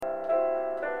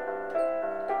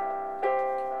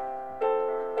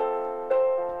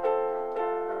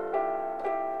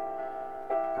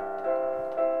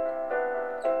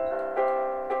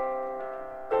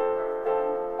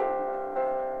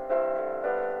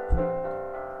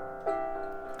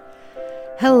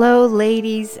Hello,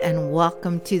 ladies, and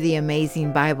welcome to the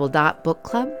Amazing Bible Book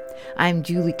Club. I'm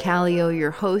Julie Callio,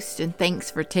 your host, and thanks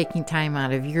for taking time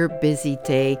out of your busy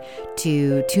day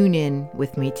to tune in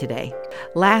with me today.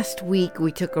 Last week,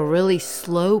 we took a really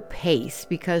slow pace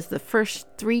because the first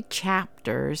 3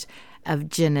 chapters of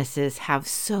Genesis have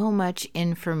so much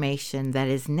information that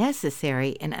is necessary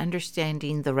in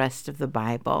understanding the rest of the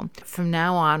Bible. From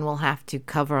now on, we'll have to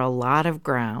cover a lot of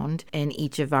ground in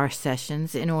each of our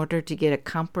sessions in order to get a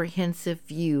comprehensive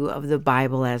view of the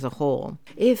Bible as a whole.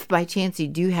 If by chance you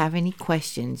do have any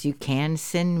questions, you can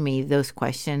send me those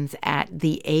questions at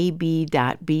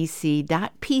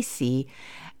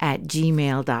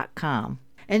theab.bc.pc@gmail.com.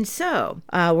 And so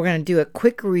we're going to do a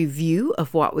quick review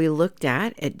of what we looked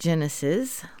at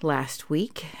Genesis last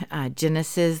week.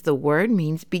 Genesis, the word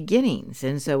means beginnings.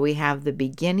 And so we have the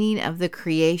beginning of the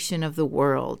creation of the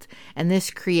world. And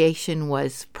this creation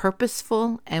was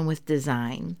purposeful and with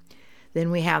design.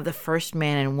 Then we have the first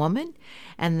man and woman,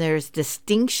 and there's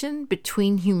distinction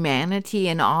between humanity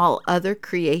and all other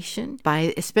creation,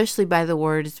 especially by the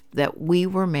words that we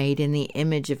were made in the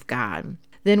image of God.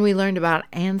 Then we learned about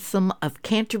Anselm of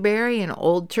Canterbury, an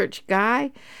old church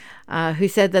guy, who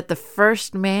said that the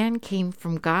first man came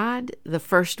from God, the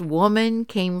first woman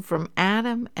came from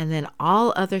Adam, and then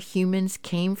all other humans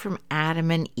came from Adam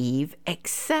and Eve,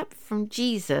 except from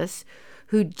Jesus,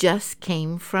 who just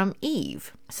came from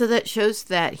Eve. So that shows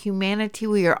that humanity,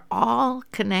 we are all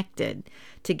connected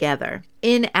together.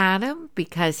 In Adam,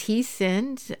 because he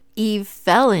sinned, Eve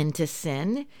fell into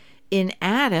sin. In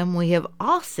Adam, we have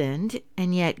all sinned,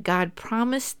 and yet God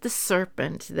promised the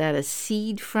serpent that a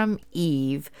seed from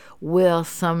Eve will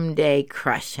someday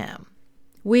crush him.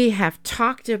 We have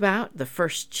talked about the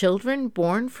first children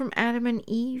born from Adam and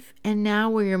Eve, and now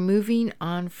we are moving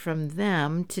on from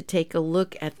them to take a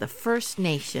look at the first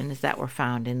nations that were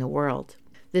found in the world.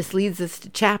 This leads us to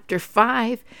chapter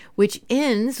 5, which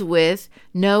ends with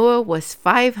Noah was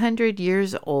 500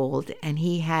 years old, and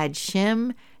he had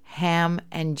Shem, Ham,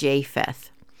 and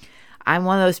Japheth. I'm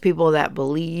one of those people that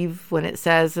believe when it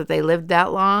says that they lived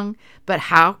that long, but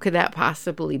how could that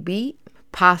possibly be?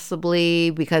 Possibly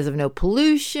because of no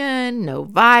pollution, no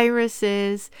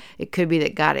viruses. It could be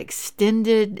that God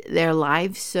extended their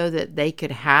lives so that they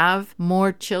could have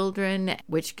more children,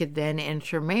 which could then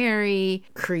intermarry,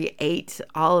 create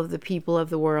all of the people of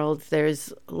the world.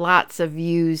 There's lots of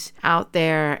views out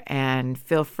there, and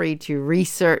feel free to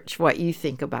research what you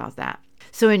think about that.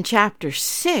 So in chapter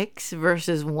 6,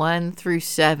 verses 1 through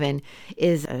 7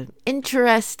 is an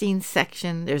interesting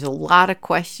section. There's a lot of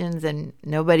questions and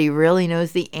nobody really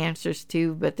knows the answers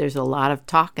to, but there's a lot of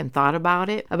talk and thought about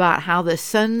it, about how the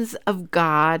sons of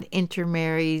God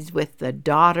intermarries with the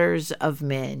daughters of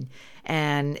men.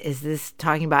 And is this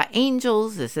talking about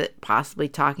angels? Is it possibly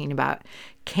talking about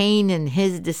Cain and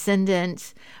his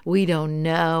descendants? We don't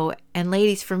know. And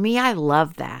ladies, for me, I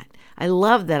love that. I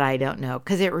love that I don't know,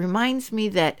 because it reminds me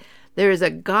that there is a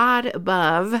God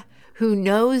above who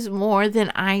knows more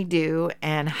than I do,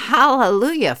 and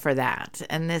hallelujah for that.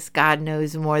 And this God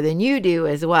knows more than you do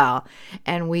as well.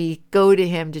 And we go to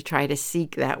him to try to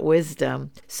seek that wisdom.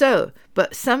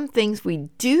 But some things we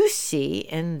do see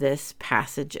in this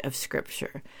passage of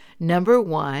scripture. Number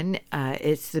 1,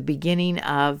 it's the beginning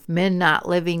of men not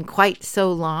living quite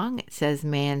so long. It says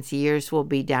man's years will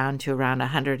be down to around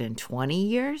 120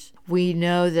 years. We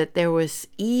know that there was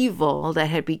evil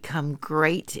that had become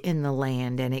great in the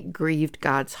land, and it grieved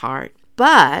God's heart.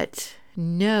 But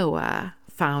Noah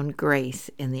found grace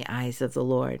in the eyes of the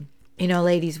Lord. You know,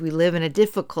 ladies, we live in a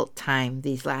difficult time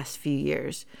these last few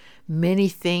years. Many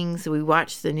things, we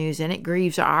watch the news and it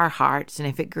grieves our hearts. And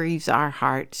if it grieves our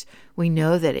hearts, we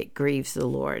know that it grieves the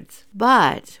Lord's.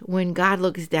 But when God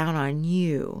looks down on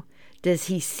you, does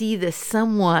he see the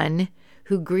someone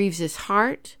who grieves his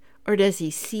heart? Or does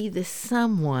he see the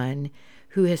someone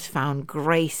who has found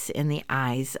grace in the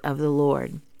eyes of the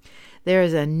Lord? There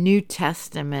is a New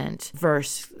Testament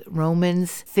verse,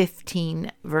 Romans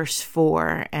 15, verse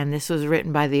 4. And this was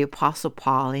written by the Apostle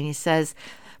Paul. And he says,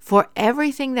 "For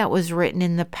everything that was written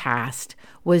in the past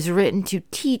was written to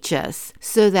teach us,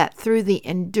 so that through the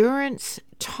endurance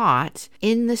taught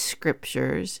in the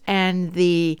scriptures and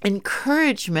the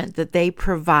encouragement that they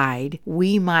provide,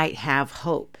 we might have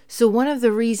hope." So one of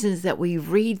the reasons that we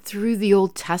read through the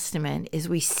Old Testament is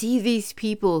we see these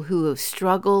people who have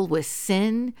struggled with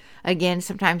sin. Again,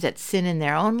 sometimes that's sin in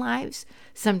their own lives.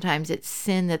 Sometimes it's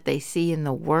sin that they see in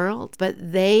the world,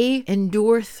 but they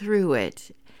endure through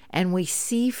it. And we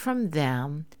see from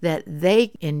them that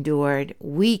they endured,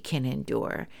 we can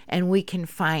endure, and we can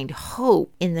find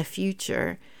hope in the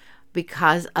future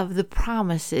because of the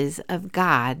promises of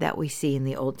God that we see in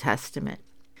the Old Testament.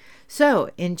 So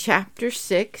in chapter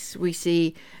 6, we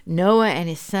see Noah and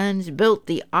his sons built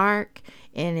the ark.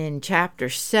 And in chapter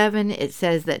 7, it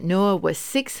says that Noah was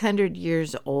 600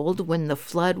 years old when the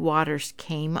flood waters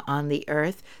came on the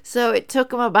earth. So it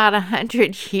took him about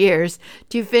 100 years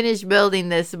to finish building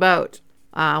this boat.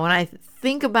 When I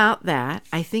think about that,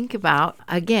 I think about,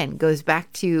 again, goes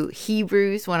back to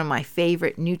Hebrews, one of my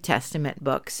favorite New Testament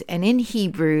books. And in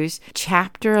Hebrews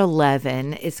chapter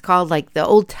 11, it's called like the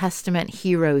Old Testament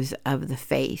heroes of the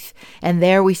faith. And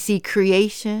there we see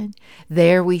creation.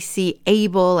 There we see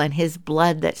Abel and his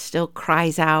blood that still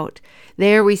cries out.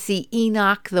 There we see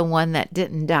Enoch, the one that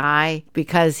didn't die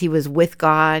because he was with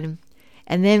God.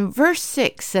 And then verse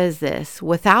 6 says this,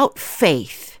 without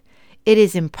faith, it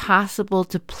is impossible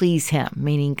to please him,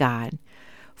 meaning God.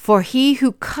 For he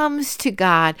who comes to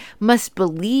God must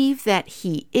believe that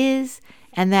he is,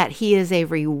 and that he is a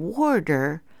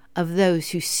rewarder of those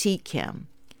who seek him.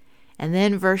 And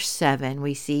then verse 7,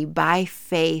 we see, by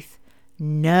faith,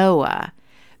 Noah,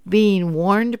 being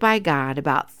warned by God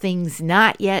about things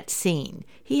not yet seen.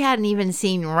 He hadn't even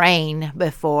seen rain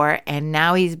before, and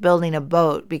now he's building a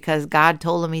boat because God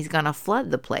told him he's going to flood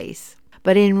the place.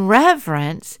 But in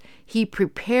reverence, he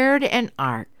prepared an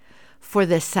ark for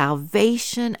the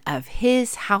salvation of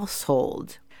his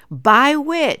household, by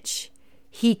which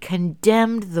he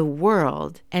condemned the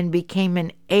world and became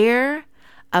an heir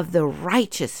of the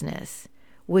righteousness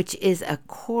which is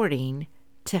according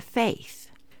to faith.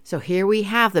 So here we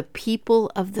have the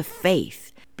people of the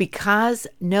faith. Because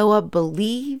Noah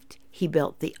believed, he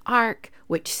built the ark,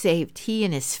 which saved he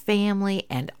and his family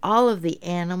and all of the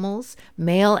animals,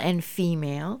 male and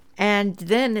female. And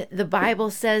then the Bible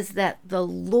says that the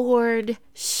Lord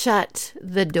shut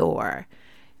the door.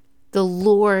 The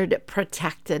Lord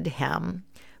protected him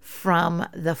from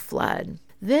the flood.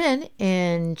 Then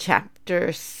in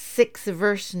chapter 6,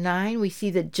 verse 9, we see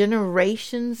the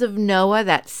generations of Noah,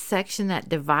 that section, that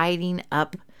dividing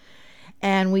up.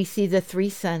 And we see the three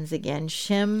sons again,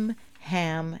 Shem,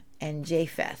 Ham, and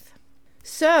Japheth.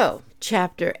 So,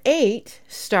 chapter 8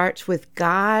 starts with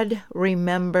God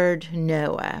remembered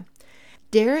Noah.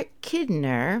 Derek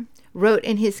Kidner wrote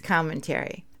in his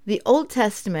commentary, the Old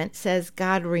Testament says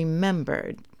God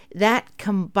remembered. That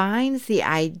combines the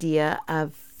idea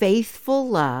of faithful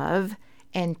love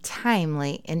and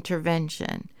timely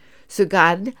intervention. So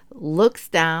God looks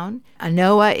down,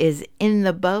 Noah is in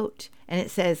the boat, and it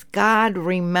says God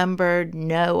remembered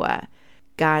Noah.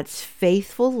 God's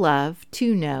faithful love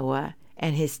to Noah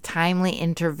and his timely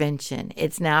intervention.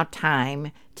 It's now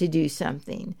time to do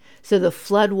something. So the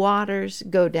flood waters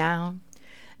go down.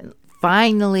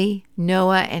 Finally,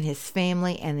 Noah and his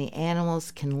family and the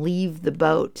animals can leave the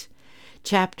boat.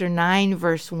 Chapter 9,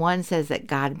 verse 1 says that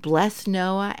God blessed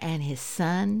Noah and his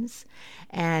sons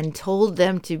and told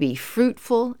them to be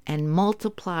fruitful and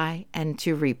multiply and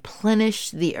to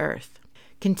replenish the earth.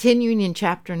 Continuing in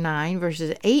chapter 9,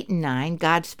 verses 8 and 9,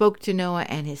 God spoke to Noah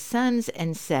and his sons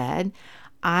and said,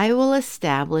 I will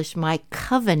establish my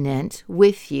covenant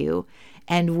with you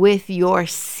and with your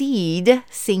seed,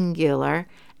 singular,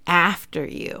 after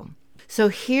you. So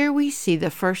here we see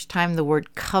the first time the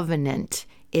word covenant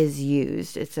is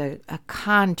used. It's a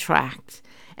contract.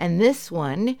 And this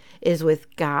one is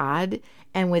with God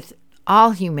and with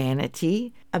all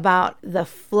humanity about the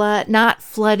flood, not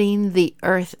flooding the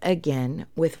earth again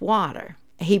with water.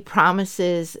 He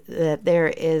promises that there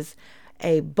is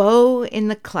a bow in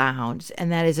the clouds,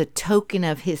 and that is a token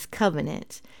of his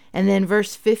covenant. And then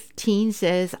verse 15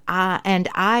 says, and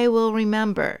I will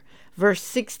remember. Verse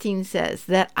 16 says,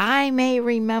 that I may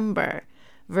remember.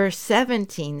 Verse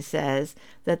 17 says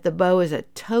that the bow is a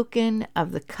token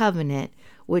of the covenant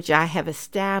which I have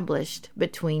established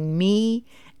between me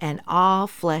and all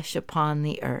flesh upon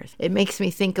the earth. It makes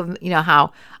me think of,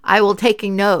 how I will take a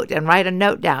note and write a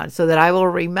note down so that I will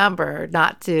remember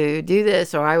not to do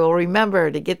this, or I will remember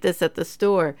to get this at the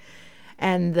store.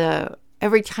 And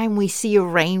every time we see a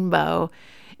rainbow,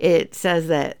 it says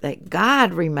that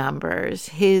God remembers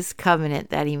his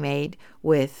covenant that he made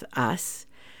with us.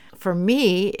 For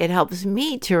me, it helps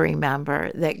me to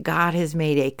remember that God has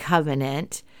made a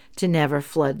covenant to never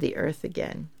flood the earth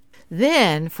again.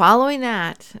 Then, following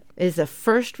that, is the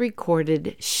first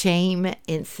recorded shame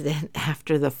incident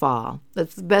after the fall.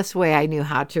 That's the best way I knew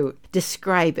how to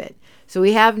describe it. So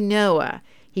we have Noah.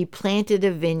 He planted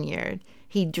a vineyard.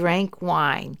 He drank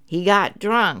wine. He got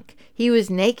drunk. He was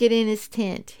naked in his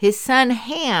tent. His son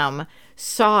Ham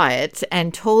saw it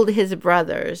and told his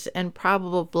brothers, and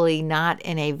probably not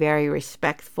in a very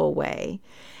respectful way.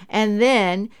 And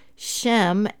then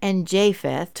Shem and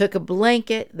Japheth took a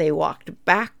blanket, they walked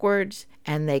backwards,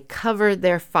 and they covered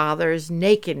their father's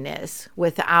nakedness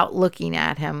without looking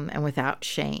at him and without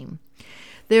shame.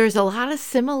 There's a lot of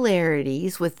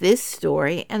similarities with this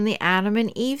story and the Adam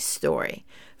and Eve story.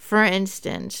 For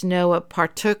instance, Noah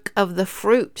partook of the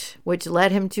fruit, which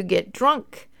led him to get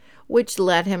drunk, which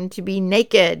led him to be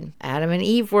naked. Adam and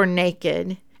Eve were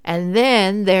naked, and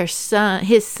then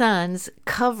his sons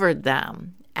covered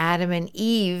them. Adam and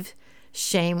Eve's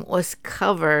shame was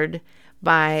covered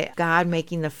by God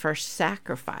making the first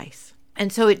sacrifice.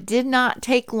 And so it did not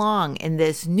take long in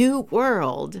this new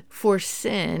world for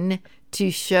sin to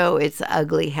show its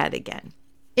ugly head again.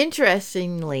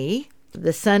 Interestingly,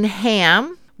 the son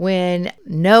Ham, when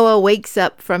Noah wakes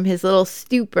up from his little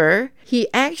stupor, he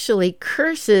actually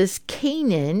curses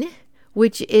Canaan,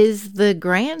 which is the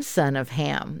grandson of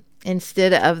Ham,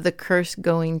 instead of the curse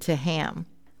going to Ham,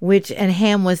 and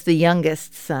Ham was the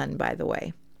youngest son, by the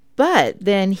way. But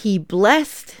then he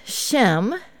blessed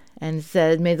Shem and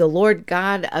said, "May the Lord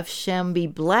God of Shem be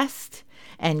blessed,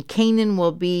 and Canaan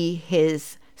will be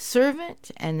his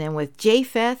servant." And then with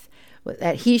Japheth,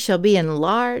 that he shall be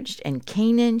enlarged, and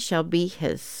Canaan shall be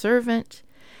his servant.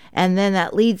 And then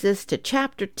that leads us to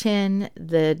chapter 10,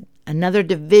 another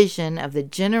division of the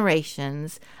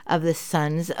generations of the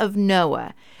sons of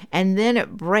Noah. And then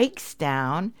it breaks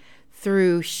down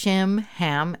through Shem,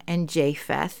 Ham, and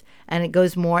Japheth, and it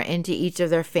goes more into each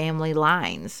of their family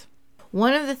lines.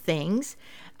 One of the things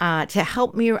to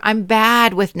help me, I'm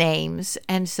bad with names,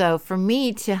 and so for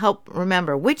me to help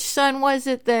remember which son was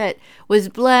it that was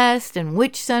blessed and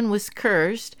which son was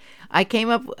cursed, I came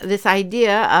up with this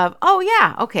idea of,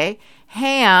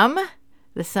 Ham,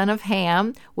 the son of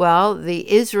Ham. Well,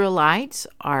 the Israelites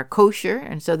are kosher,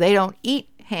 and so they don't eat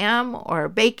ham or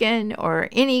bacon or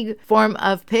any form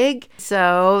of pig.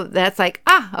 So that's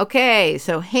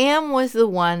so Ham was the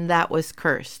one that was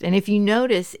cursed. And if you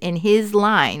notice in his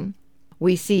line,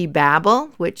 we see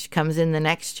Babel, which comes in the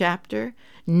next chapter,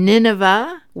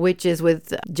 Nineveh, which is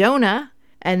with Jonah,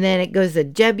 and then it goes the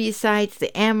Jebusites,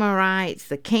 the Amorites,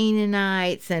 the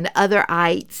Canaanites, and other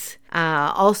ites.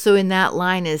 Also in that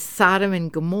line is Sodom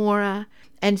and Gomorrah.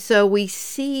 And so we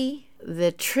see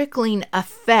the trickling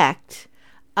effect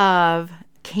of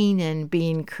Canaan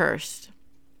being cursed.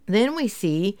 Then we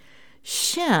see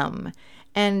Shem.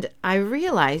 And I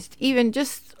realized even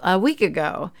just a week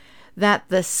ago that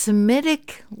the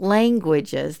Semitic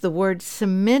languages, the word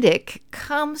Semitic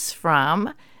comes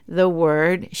from the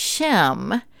word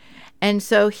Shem. And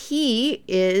so he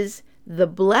is the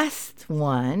blessed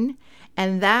one.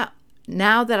 And that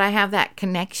now that I have that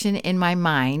connection in my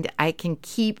mind, I can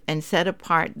keep and set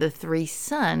apart the three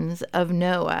sons of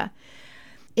Noah.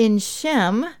 In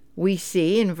Shem, we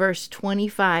see in verse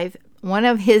 25, one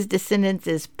of his descendants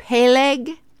is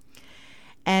Peleg.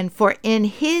 And for in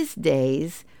his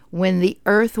days, when the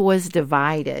earth was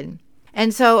divided.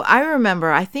 And so I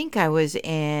remember, I think I was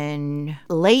in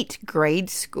late grade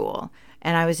school,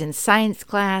 and I was in science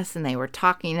class, and they were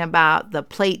talking about the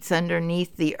plates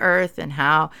underneath the earth and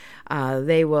how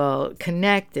they will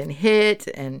connect and hit,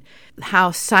 and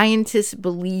how scientists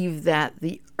believe that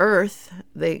the earth,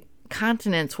 the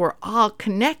continents were all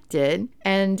connected,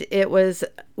 and it was,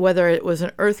 whether it was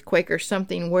an earthquake or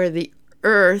something, where the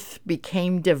earth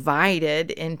became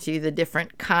divided into the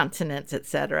different continents,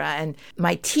 etc. And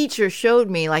my teacher showed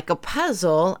me like a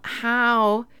puzzle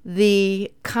how the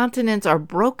continents are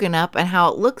broken up and how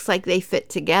it looks like they fit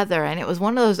together. And it was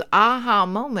one of those aha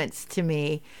moments to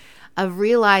me of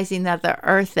realizing that the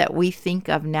earth that we think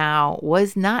of now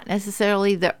was not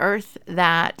necessarily the earth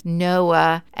that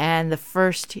Noah and the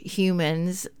first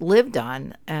humans lived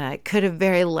on. It could have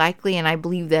very likely, and I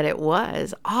believe that it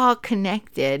was, all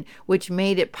connected, which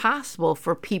made it possible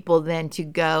for people then to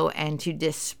go and to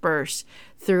disperse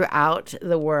throughout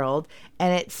the world.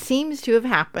 And it seems to have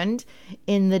happened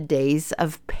in the days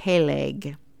of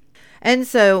Peleg. And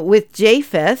so with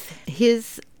Japheth,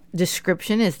 his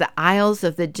description is the isles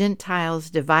of the Gentiles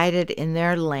divided in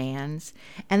their lands.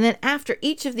 And then after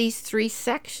each of these three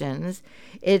sections,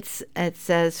 it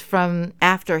says from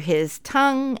after his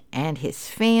tongue and his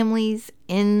families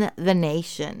in the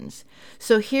nations.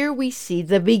 So here we see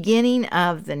the beginning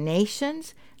of the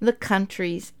nations, the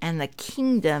countries, and the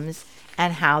kingdoms,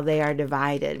 and how they are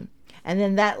divided. And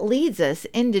then that leads us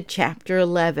into chapter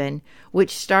 11,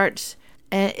 which starts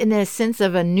in a sense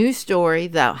of a new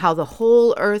story, how the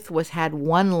whole earth had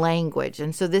one language.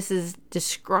 And so this is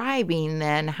describing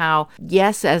then how,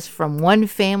 yes, as from one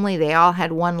family, they all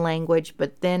had one language,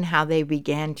 but then how they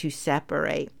began to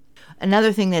separate.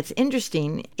 Another thing that's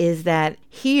interesting is that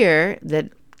here,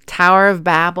 that Tower of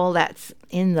Babel, that's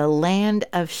in the land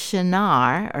of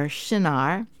Shinar,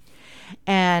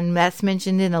 and that's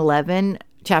mentioned in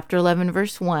chapter 11,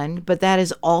 verse 1, but that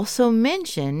is also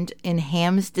mentioned in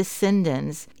Ham's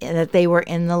descendants, that they were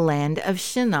in the land of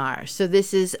Shinar. So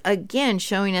this is, again,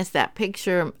 showing us that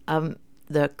picture of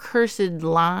the cursed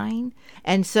line.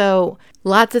 And so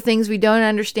lots of things we don't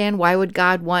understand. Why would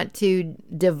God want to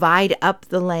divide up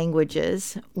the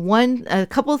languages? A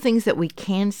couple of things that we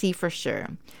can see for sure.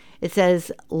 It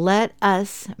says, let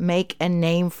us make a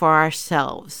name for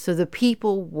ourselves. So the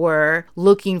people were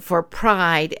looking for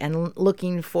pride and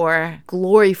looking for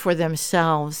glory for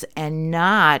themselves and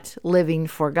not living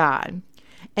for God.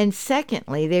 And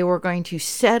secondly, they were going to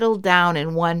settle down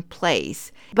in one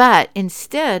place. But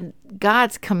instead,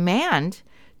 God's command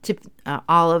to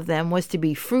all of them was to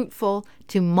be fruitful,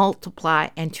 to multiply,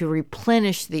 and to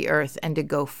replenish the earth and to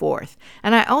go forth.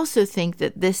 And I also think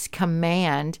that this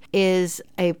command is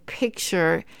a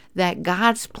picture that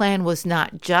God's plan was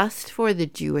not just for the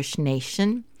Jewish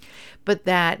nation, but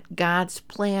that God's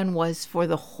plan was for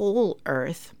the whole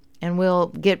earth. And we'll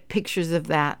get pictures of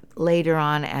that later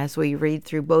on as we read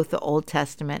through both the Old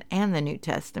Testament and the New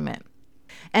Testament.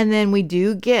 And then we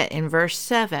do get in verse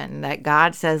 7 that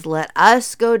God says, let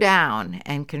us go down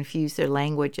and confuse their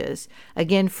languages.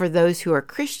 Again, for those who are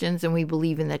Christians and we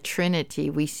believe in the Trinity,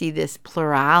 we see this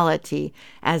plurality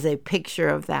as a picture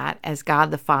of that, as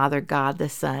God the Father, God the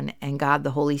Son, and God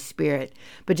the Holy Spirit.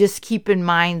 But just keep in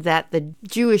mind that the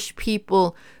Jewish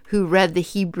people who read the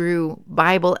Hebrew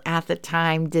Bible at the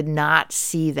time did not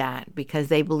see that because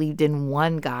they believed in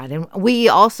one God. And we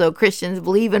also, Christians,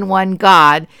 believe in one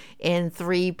God in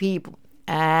three people.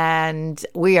 And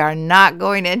we are not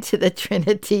going into the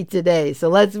Trinity today. So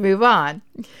let's move on.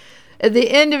 At the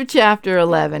end of chapter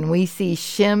 11, we see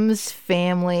Shem's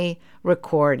family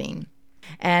recording.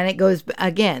 And it goes,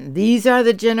 again, these are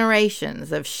the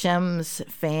generations of Shem's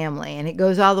family. And it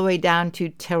goes all the way down to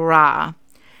Terah.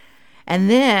 And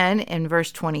then in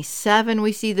verse 27,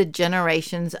 we see the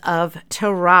generations of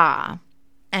Terah.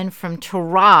 And from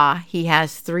Terah, he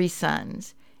has three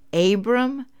sons,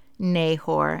 Abram,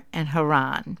 Nahor, and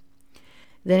Haran.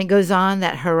 Then it goes on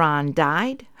that Haran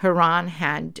died. Haran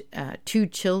had two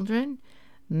children,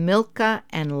 Milcah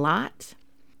and Lot.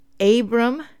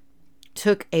 Abram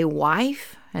took a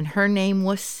wife, and her name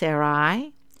was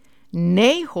Sarai.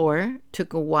 Nahor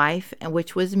took a wife,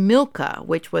 which was Milcah,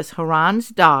 which was Haran's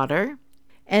daughter.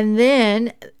 And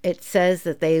then it says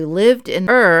that they lived in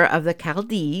Ur of the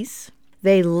Chaldees.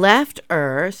 They left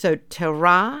Ur, so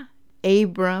Terah,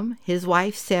 Abram, his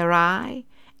wife Sarai,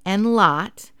 and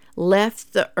Lot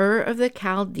left the Ur of the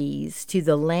Chaldees to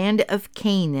the land of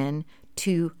Canaan,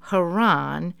 to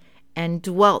Haran, and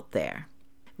dwelt there.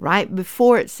 Right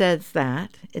before it says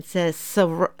that, it says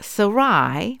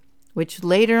Sarai, which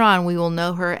later on we will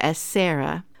know her as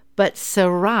Sarah, but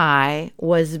Sarai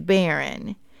was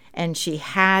barren, and she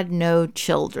had no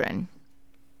children.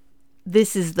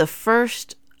 This is the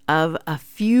first of a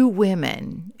few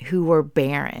women who were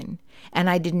barren, and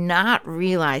I did not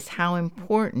realize how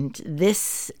important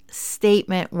this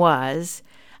statement was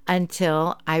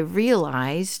until I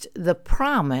realized the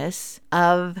promise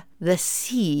of the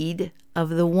seed of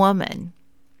the woman.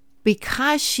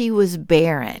 Because she was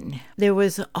barren, there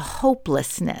was a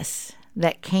hopelessness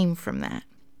that came from that.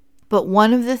 But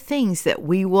one of the things that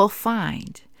we will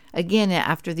find, again,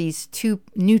 after these two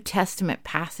New Testament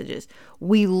passages,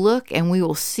 we look and we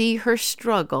will see her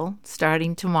struggle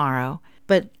starting tomorrow.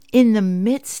 But in the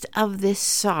midst of this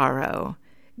sorrow,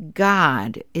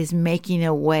 God is making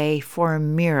a way for a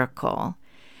miracle.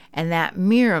 And that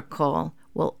miracle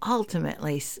will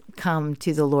ultimately come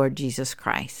to the Lord Jesus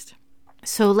Christ.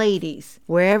 So ladies,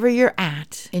 wherever you're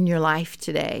at in your life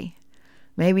today,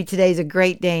 maybe today's a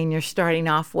great day and you're starting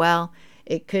off well.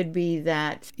 It could be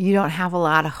that you don't have a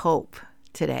lot of hope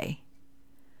today.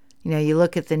 You know, you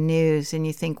look at the news and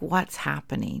you think, what's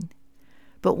happening?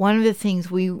 But one of the things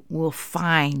we will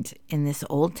find in this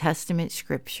Old Testament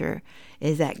scripture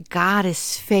is that God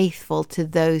is faithful to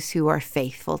those who are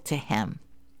faithful to him.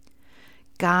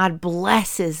 God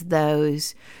blesses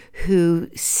those who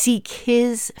seek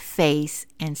his face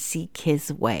and seek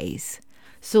his ways.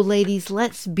 So ladies,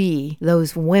 let's be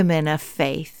those women of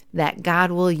faith that God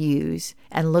will use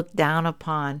and look down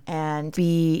upon and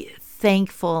be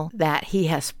thankful that he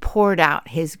has poured out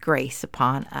his grace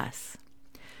upon us.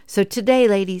 So today,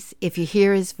 ladies, if you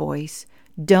hear his voice,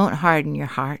 don't harden your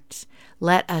hearts.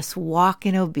 Let us walk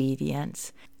in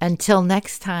obedience. Until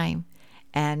next time,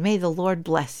 and may the Lord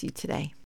bless you today.